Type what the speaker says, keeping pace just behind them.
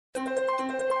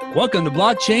Welcome to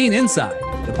Blockchain Inside.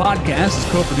 The podcast is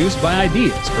co-produced by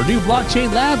Ideas, Purdue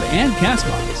Blockchain Lab, and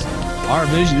Castbox. Our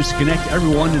vision is to connect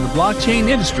everyone in the blockchain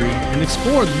industry and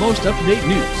explore the most up-to-date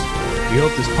news. We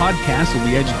hope this podcast will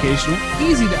be educational,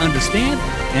 easy to understand,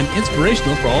 and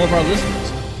inspirational for all of our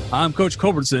listeners. I'm Coach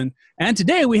Culbertson, and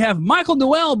today we have Michael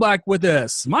Noel back with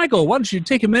us. Michael, why don't you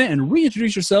take a minute and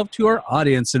reintroduce yourself to our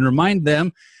audience and remind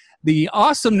them the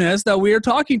awesomeness that we are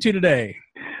talking to today.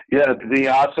 Yeah, the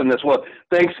awesomeness. Well,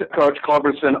 thanks, Coach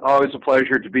Culbertson. Always a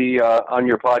pleasure to be on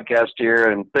your podcast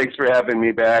here, and thanks for having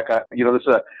me back. This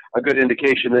is a good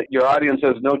indication that your audience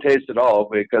has no taste at all,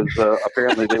 because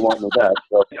apparently they won't know that.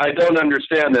 So I don't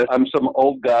understand that. I'm some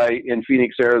old guy in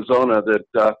Phoenix, Arizona that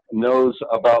knows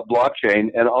about blockchain,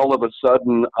 and all of a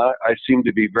sudden I seem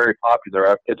to be very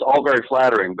popular. It's all very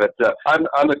flattering, but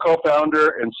I'm the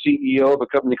co-founder and CEO of a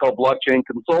company called Blockchain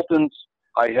Consultants.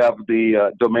 I have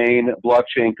the domain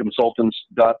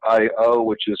blockchainconsultants.io,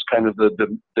 which is kind of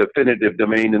the definitive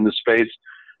domain in the space.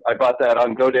 I bought that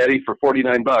on GoDaddy for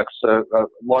 $49 a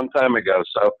long time ago.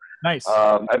 So nice.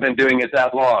 I've been doing it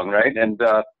that long, right? And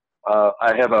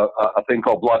I have a thing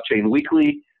called Blockchain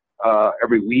Weekly.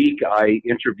 Every week I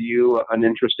interview an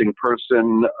interesting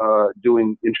person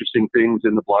doing interesting things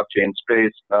in the blockchain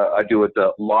space. I do it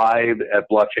live at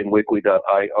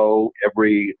blockchainweekly.io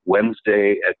every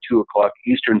Wednesday at 2 o'clock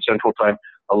Eastern Central Time,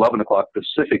 11 o'clock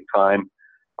Pacific Time.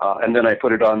 And then I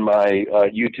put it on my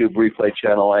YouTube replay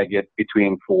channel. I get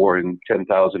between 4,000 and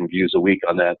 10,000 views a week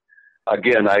on that.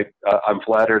 Again, I'm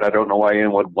flattered. I don't know why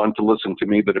anyone would want to listen to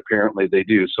me, but apparently they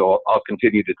do. So I'll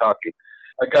continue to talk.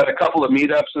 I got a couple of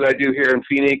meetups that I do here in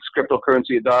Phoenix,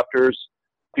 Cryptocurrency Adopters,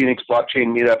 Phoenix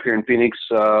Blockchain Meetup here in Phoenix,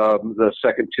 the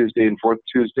second Tuesday and fourth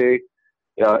Tuesday.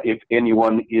 If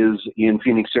anyone is in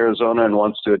Phoenix, Arizona and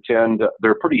wants to attend,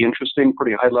 they're pretty interesting,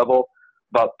 pretty high level.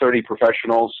 About 30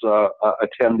 professionals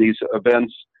attend these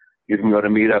events. You can go to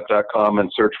meetup.com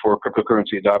and search for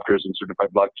Cryptocurrency Adopters and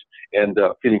Certified Blockchain and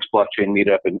Phoenix Blockchain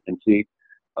Meetup and see.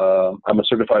 I'm a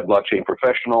certified blockchain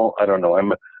professional. I don't know.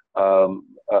 I'm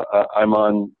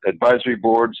on advisory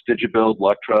boards, DigiBuild,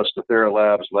 LuckTrust, Ethera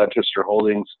Labs, Lancaster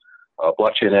Holdings,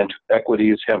 Blockchain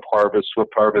Equities, Hemp Harvest,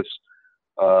 Swift Harvest.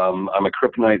 I'm a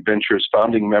Kryptonite Ventures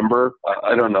founding member.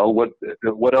 I don't know. What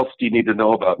else do you need to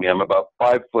know about me? I'm about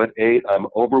 5'8". I'm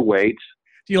overweight.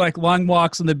 Do you like long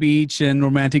walks on the beach and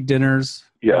romantic dinners?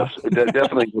 Yes,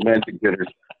 definitely romantic dinners.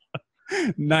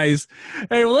 Nice.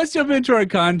 Hey, well, let's jump into our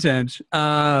content.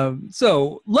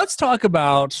 So let's talk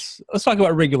about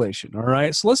regulation. All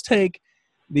right. So let's take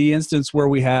the instance where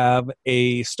we have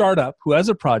a startup who has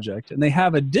a project and they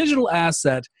have a digital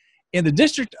asset in the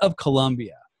District of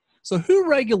Columbia. So who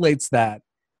regulates that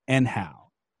and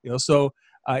how? Is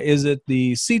it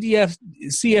the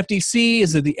CFTC?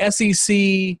 Is it the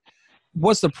SEC?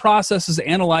 What's the processes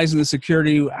analyzing the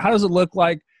security? How does it look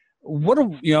like?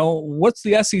 What's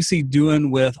the SEC doing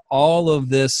with all of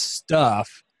this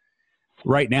stuff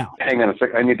right now? Hang on a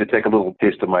second. I need to take a little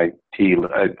taste of my tea.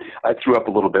 I threw up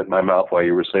a little bit in my mouth while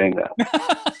you were saying that.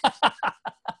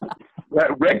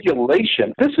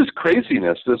 Regulation. This is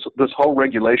craziness. This whole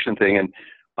regulation thing, and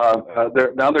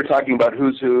now they're talking about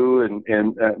who's who, and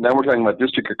now we're talking about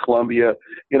District of Columbia.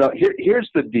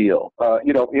 Here's the deal.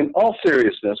 In all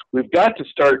seriousness, we've got to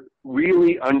start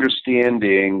really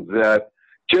understanding that.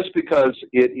 Just because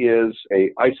it is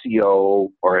a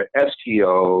ICO or an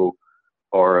STO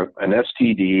or an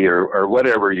STD or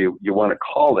whatever you want to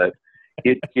call it,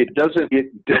 it doesn't.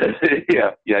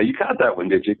 Yeah, you got that one,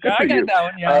 did you? Yeah, I got that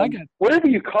one. Yeah, I got. Whatever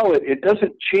you call it, it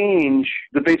doesn't change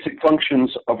the basic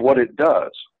functions of what it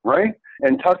does, right?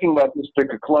 And talking about the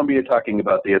District of Columbia, talking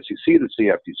about the SEC, the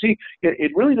CFTC,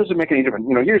 it really doesn't make any difference.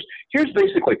 Here's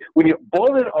basically, when you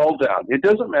boil it all down, it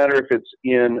doesn't matter if it's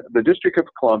in the District of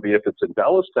Columbia, if it's in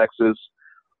Dallas, Texas,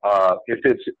 if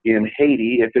it's in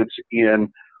Haiti, if it's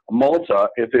in Malta,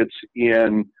 if it's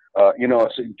in a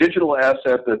digital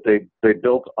asset that they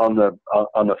built on the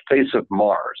face of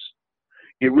Mars.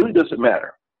 It really doesn't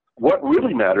matter. What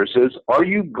really matters is, are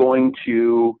you going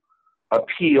to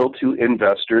appeal to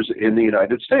investors in the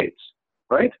United States,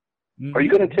 right? Mm-hmm. Are you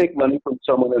going to take money from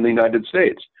someone in the United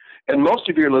States? And most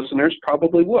of your listeners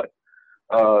probably would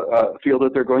feel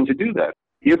that they're going to do that.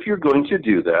 If you're going to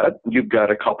do that, you've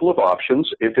got a couple of options.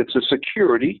 If it's a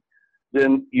security,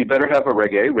 then you better have a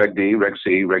Reg A, Reg D, Reg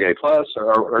C, Reg A+,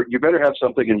 or you better have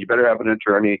something, and you better have an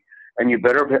attorney, and you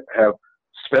better have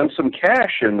spent some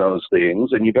cash in those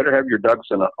things, and you better have your ducks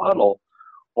in a huddle,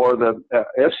 or the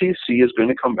SEC is going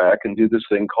to come back and do this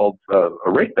thing called a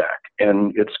rake back,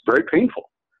 and it's very painful.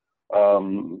 A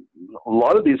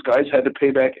lot of these guys had to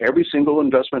pay back every single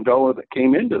investment dollar that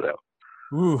came into them.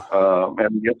 Ooh.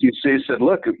 And the SEC said,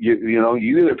 look,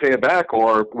 you either pay it back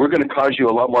or we're going to cause you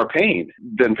a lot more pain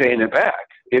than paying it back.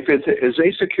 If it is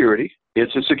a security,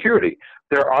 it's a security.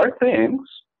 There are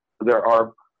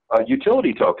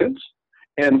utility tokens,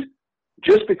 and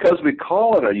just because we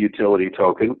call it a utility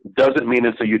token doesn't mean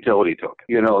it's a utility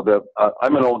token.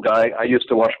 I'm an old guy. I used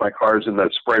to wash my cars in the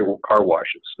spray car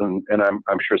washes, and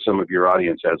I'm sure some of your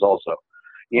audience has also.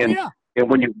 And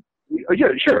when you yeah,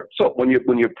 sure. So when you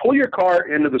pull your car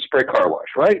into the spray car wash,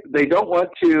 right? They don't want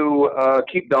to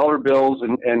keep dollar bills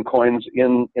and coins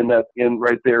in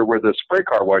right there where the spray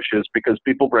car wash is, because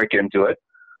people break into it.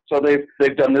 So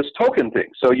they've done this token thing.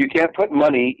 So you can't put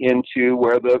money into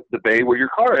where the bay where your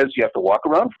car is. You have to walk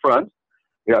around front.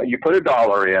 You put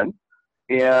 $1 in,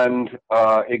 and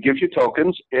it gives you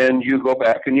tokens, and you go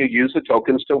back and you use the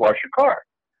tokens to wash your car.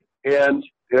 And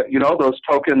those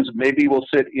tokens maybe will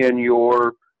sit in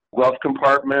your glove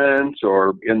compartment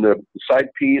or in the side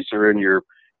piece or in your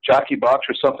jockey box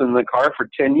or something in the car for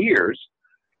 10 years.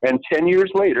 And 10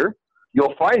 years later,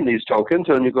 you'll find these tokens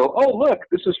and you go, oh, look,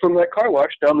 this is from that car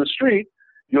wash down the street.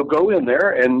 You'll go in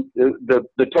there and the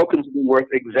tokens will be worth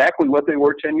exactly what they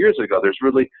were 10 years ago. There's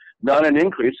really not an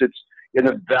increase. It's in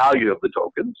the value of the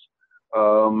tokens.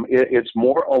 It's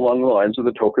more along the lines of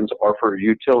the tokens are for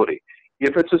utility.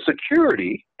 If it's a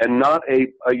security and not a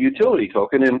utility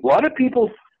token, and a lot of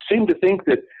people seem to think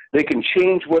that they can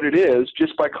change what it is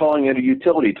just by calling it a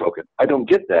utility token. I don't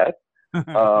get that.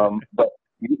 But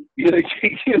here's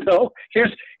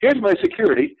my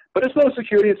security, but it's not a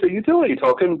security. It's a utility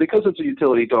token. Because it's a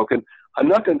utility token, I'm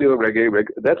not going to do a Reg A.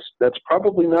 That's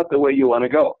probably not the way you want to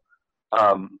go.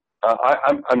 I'm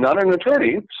not an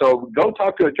attorney, so go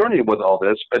talk to an attorney with all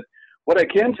this. But what I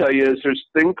can tell you is there's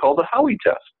a thing called the Howey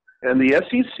test, and the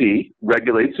SEC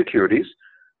regulates securities.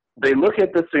 They look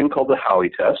at the thing called the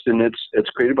Howey test, and it's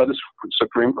created by the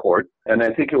Supreme Court, and I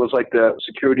think it was like the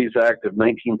Securities Act of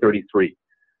 1933.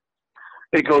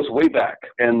 It goes way back,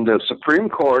 and the Supreme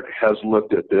Court has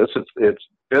looked at this. It's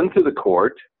been to the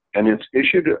court, and it's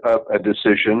issued a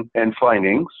decision and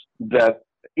findings that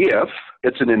if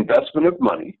it's an investment of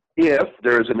money, if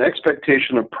there is an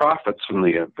expectation of profits from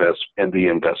the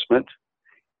investment,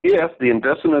 if the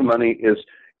investment of money is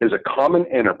a common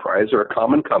enterprise or a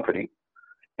common company,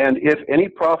 and if any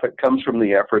profit comes from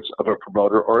the efforts of a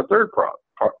promoter or a third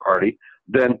party,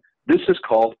 then this is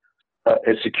called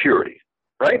a security,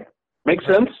 right? Make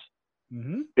sense?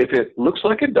 Mm-hmm. If it looks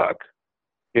like a duck,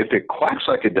 if it quacks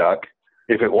like a duck,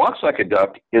 if it walks like a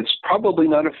duck, it's probably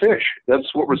not a fish.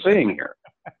 That's what we're saying here.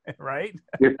 Right?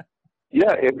 If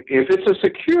it's a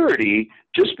security,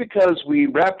 just because we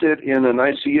wrapped it in an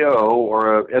ICO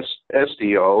or a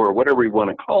SDO or whatever you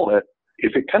want to call it,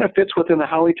 if it kind of fits within the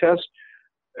Howey test,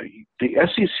 the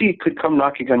SEC could come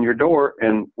knocking on your door,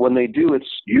 and when they do, it's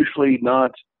usually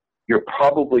not, you're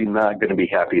probably not going to be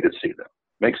happy to see them.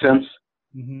 Make sense?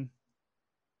 Mm-hmm.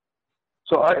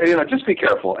 So just be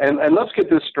careful, and let's get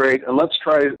this straight, and let's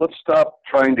stop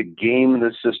trying to game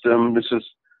the system. This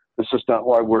is not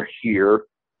why we're here.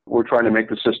 We're trying to make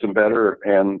the system better,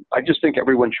 and I just think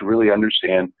everyone should really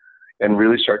understand and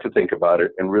really start to think about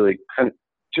it and really kind of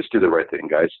just do the right thing,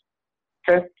 guys.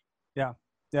 Okay?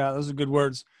 Yeah, those are good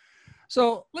words.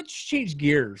 So let's change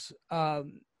gears. What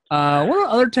are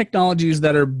other technologies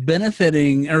that are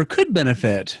benefiting or could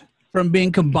benefit from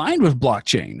being combined with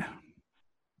blockchain?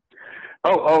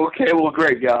 Oh, okay. Well,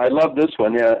 great. Yeah, I love this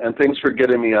one. Yeah, and thanks for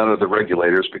getting me out of the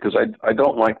regulators, because I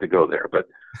don't like to go there, but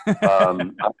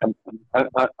I'm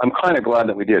kind of glad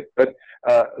that we did. But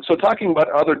so talking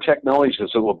about other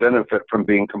technologies that will benefit from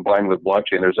being combined with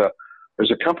blockchain, there's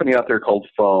a company out there called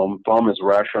Foam. Foam is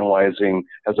rationalizing,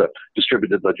 has a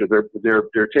distributed ledger.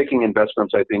 They're taking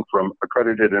investments, I think, from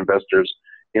accredited investors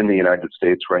in the United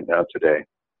States right now today.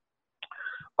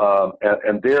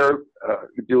 And they're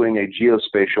doing a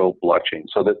geospatial blockchain,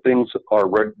 so that things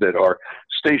that are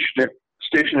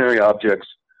stationary objects,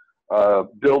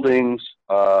 buildings,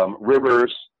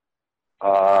 rivers,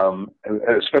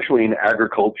 especially in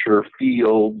agriculture,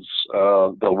 fields,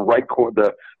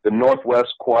 the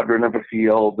northwest quadrant of a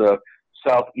field, the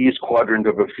southeast quadrant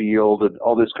of a field, and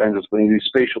all this kinds of things. These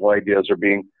spatial ideas are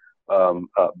being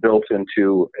built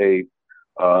into a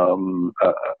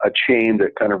chain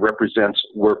that kind of represents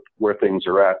where things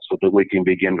are at, so that we can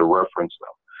begin to reference them.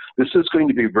 This is going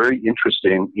to be very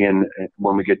interesting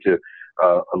when we get to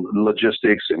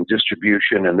logistics and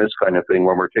distribution and this kind of thing,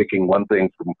 when we're taking one thing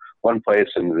from one place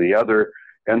into the other.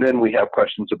 And then we have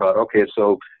questions about, okay,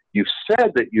 so you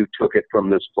said that you took it from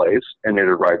this place and it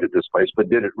arrived at this place, but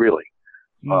did it really?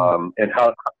 And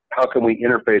how can we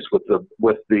interface with the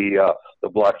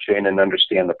blockchain and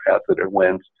understand the path that it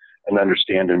went, and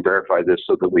understand and verify this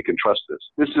so that we can trust this.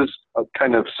 This is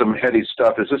kind of some heady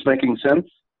stuff. Is this making sense?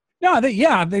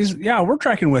 We're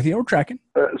tracking with you. We're tracking.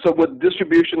 So with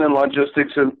distribution and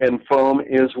logistics and foam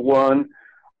is one.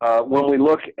 When we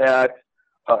look at,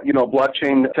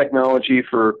 blockchain technology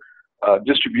for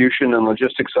distribution and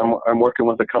logistics, I'm working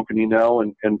with a company now,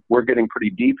 and we're getting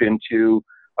pretty deep into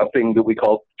a thing that we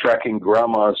call tracking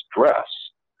grandma's dress.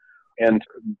 And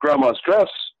grandma's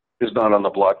dress is not on the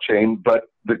blockchain, but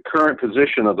the current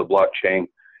position of the blockchain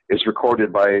is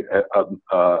recorded by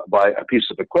a piece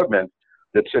of equipment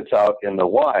that sits out in the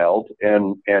wild,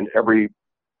 and every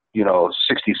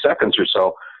 60 seconds or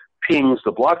so pings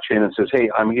the blockchain and says, hey,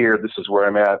 I'm here, this is where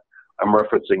I'm at, I'm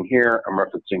referencing here.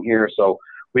 So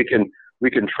we can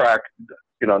track,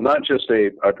 not just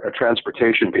a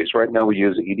transportation piece. Right now we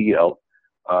use EDL.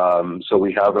 So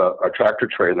we have a tractor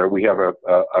trailer. We have a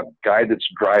guy that's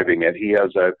driving it. He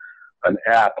has an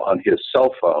app on his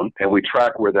cell phone, and we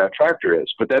track where that tractor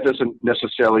is. But that doesn't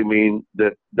necessarily mean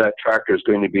that that tractor is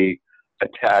going to be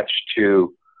attached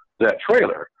to that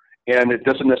trailer. And it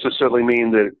doesn't necessarily mean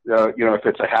that, if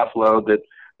it's a half load, that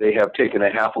they have taken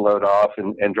a half load off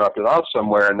and dropped it off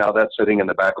somewhere, and now that's sitting in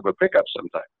the back of a pickup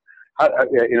sometime.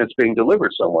 And it's being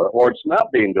delivered somewhere, or it's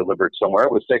not being delivered somewhere.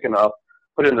 It was taken off,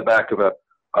 put in the back of a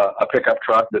pickup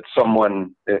truck that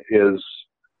someone is,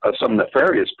 some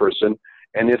nefarious person,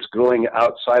 and it's going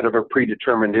outside of a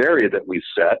predetermined area that we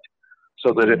set,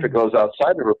 so that if it goes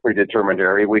outside of a predetermined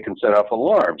area, we can set off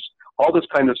alarms. All this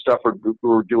kind of stuff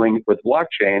we're doing with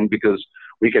blockchain, because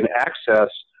we can access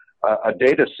a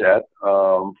data set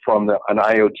from an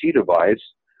IoT device.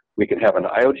 We can have an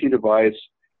IoT device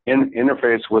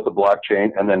interface with the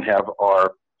blockchain, and then have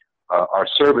our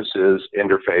services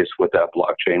interface with that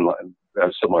blockchain,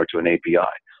 similar to an API.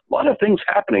 A lot of things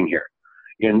happening here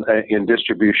in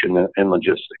distribution and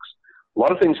logistics. A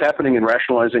lot of things happening in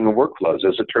rationalizing of workflows.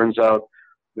 As it turns out,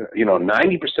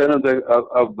 90% of the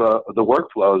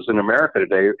workflows in America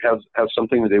today have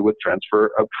something to do with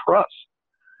transfer of trust.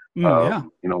 You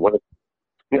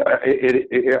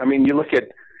look at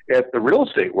the real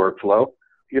estate workflow.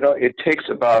 It takes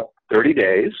about 30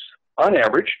 days on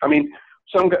average. I mean,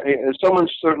 someone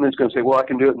certainly is going to say, well, I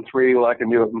can do it in 3, well, I can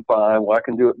do it in 5, well, I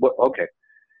can do it. Well, okay.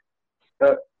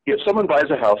 If someone buys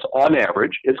a house, on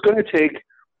average, it's going to take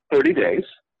 30 days,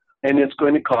 and it's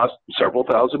going to cost several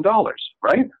 $1,000s,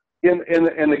 right? In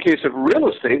the case of real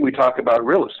estate, we talk about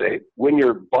real estate. When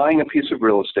you're buying a piece of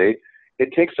real estate,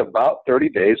 it takes about 30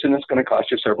 days, and it's going to cost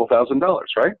you several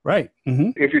 $1,000s, right? Right.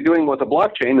 Mm-hmm. If you're doing with a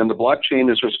blockchain, and the blockchain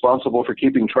is responsible for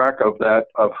keeping track of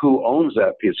who owns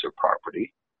that piece of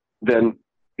property, then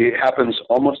it happens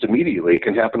almost immediately. It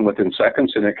can happen within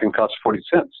seconds, and it can cost 40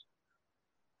 cents.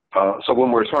 So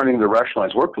when we're starting to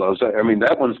rationalize workflows,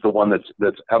 that one's the one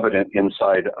that's evident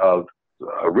inside of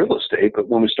real estate. But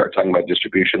when we start talking about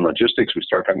distribution, logistics, we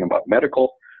start talking about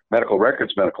medical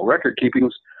records, medical record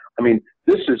keepings.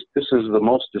 This is the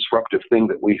most disruptive thing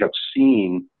that we have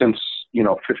seen since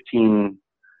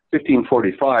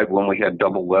 1545, when we had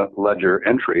double ledger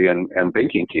entry and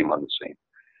banking came on the scene.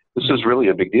 This is really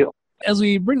a big deal. As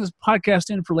we bring this podcast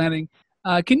in for landing,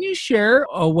 can you share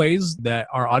ways that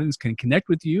our audience can connect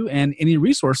with you and any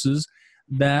resources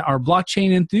that our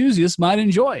blockchain enthusiasts might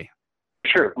enjoy?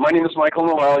 Sure. My name is Michael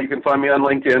Noel. You can find me on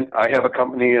LinkedIn. I have a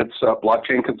company. It's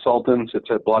Blockchain Consultants.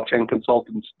 It's at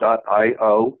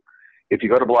blockchainconsultants.io. If you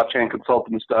go to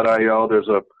blockchainconsultants.io, there's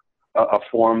a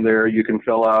form there you can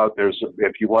fill out.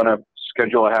 If you want to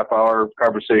schedule a half-hour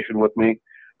conversation with me,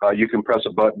 you can press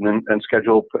a button and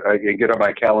schedule and get on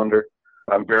my calendar.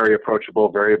 I'm very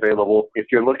approachable, very available. If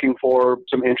you're looking for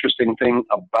some interesting thing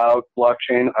about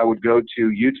blockchain, I would go to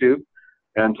YouTube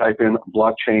and type in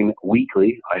Blockchain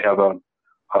Weekly. I have a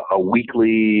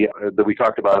weekly that we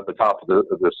talked about at the top of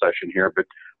the session here, but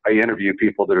I interview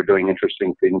people that are doing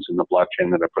interesting things in the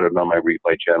blockchain, that I put it on my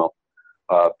replay channel.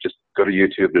 Just go to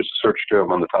YouTube. There's a search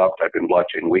term on the top. Type in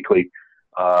Blockchain Weekly,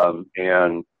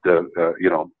 and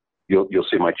you'll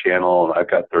see my channel. And I've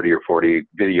got 30 or 40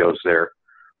 videos there.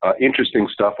 Interesting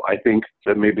stuff. I think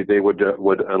that maybe they would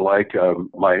like.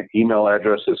 My email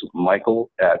address is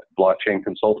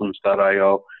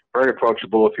michael@blockchainconsultants.io. Very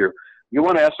approachable. If you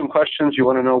want to ask some questions, you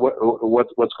want to know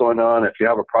what's going on. If you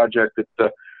have a project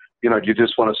that you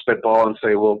just want to spitball and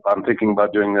say, well, I'm thinking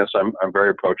about doing this, I'm very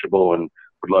approachable and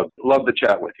would love to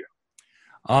chat with you.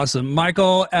 Awesome.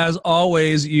 Michael, as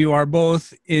always, you are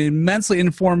both immensely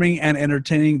informing and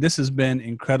entertaining. This has been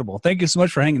incredible. Thank you so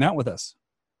much for hanging out with us.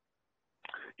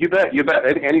 You bet.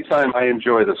 Anytime. I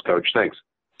enjoy this, Coach. Thanks.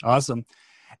 Awesome.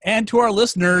 And to our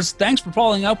listeners, thanks for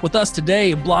following up with us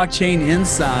today at Blockchain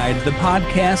Inside. The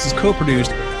podcast is co-produced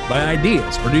by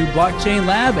Ideas, Purdue Blockchain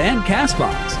Lab, and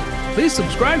CastBox. Please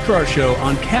subscribe to our show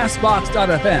on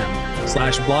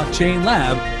castbox.fm/blockchain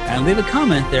lab and leave a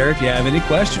comment there if you have any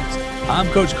questions. I'm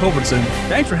Coach Culbertson.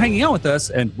 Thanks for hanging out with us,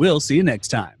 and we'll see you next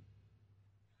time.